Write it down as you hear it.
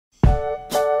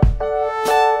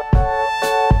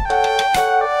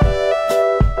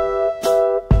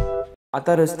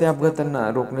आता रस्ते अपघातांना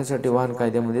रोखण्यासाठी वाहन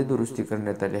कायद्यामध्ये दुरुस्ती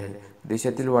करण्यात आली आहे.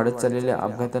 देशातील वाढत चाललेल्या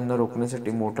अपघातांना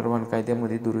रोखण्यासाठी मोटार वाहन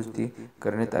कायद्यामध्ये दुरुस्ती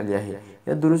करण्यात आली आहे.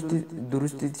 या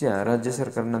दुरुस्तीच्या राज्य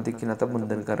सरकारना देखील आता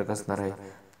बंधनकारक असणार आहे.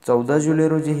 14 जुलै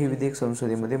रोजी हे विधेयक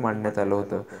संसदेमध्ये मांडण्यात आलं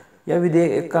होतं. या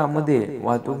विधेयकामध्ये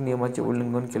वाहतूक नियमाचे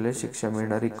उल्लंघन केल्यास शिक्षा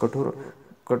मिळणारी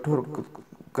कठोर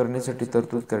करण्यासाठी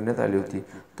तरतूद करण्यात आली होती.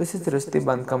 तसेच रस्ते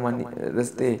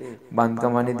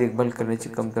बांधकाम आणि देखभाल करण्याची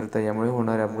कमतरता यामुळे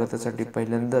होणाऱ्या अपघातासाठी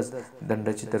पहिल्यांदाच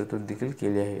दंडाची तरतूद देखील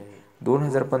केली आहे.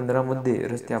 2015 मध्ये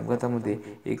रस्ते अपघातामध्ये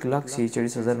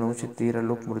 1,46,913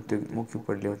 लोक मृत्युमुखी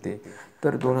पडले होते,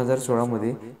 तर 2016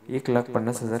 मध्ये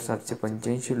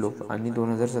 1,50,785 लोक आणि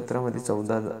 2017 मध्ये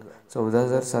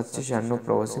 14,796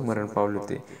 प्रवासी मरण पावले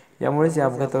होते. यामुळेच या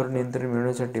अपघातावर नियंत्रण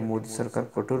मिळवण्यासाठी मोदी सरकार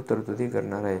कठोर तरतुदी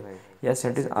करणार आहे.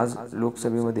 यासाठीच आज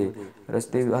लोकसभेमध्ये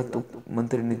रस्ते वाहतूक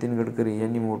मंत्री नितीन गडकरी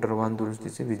यांनी मोटार वाहन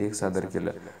दुरुस्तीचे विधेयक सादर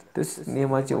केलं. तसेच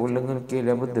नियमाचे उल्लंघन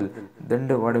केल्याबद्दल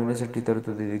दंड वाढवण्यासाठी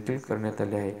तरतुदी देखील करण्यात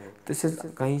आली आहे. तसेच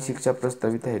काही शिक्षा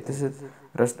प्रस्तावित आहे. तसेच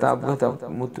रस्ता अपघातात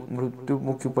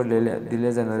मृत्युमुखी पडलेल्या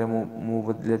दिल्या जाणाऱ्या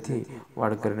मोबदल्यातही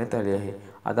वाढ करण्यात आली आहे.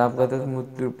 आता अपघातात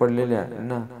मृत्यू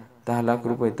पडलेल्यांना 10 लाख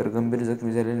रुपये तर गंभीर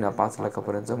जखमी झालेल्यांना 5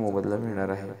 लाखापर्यंतचा मोबदला मिळणार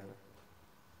आहे.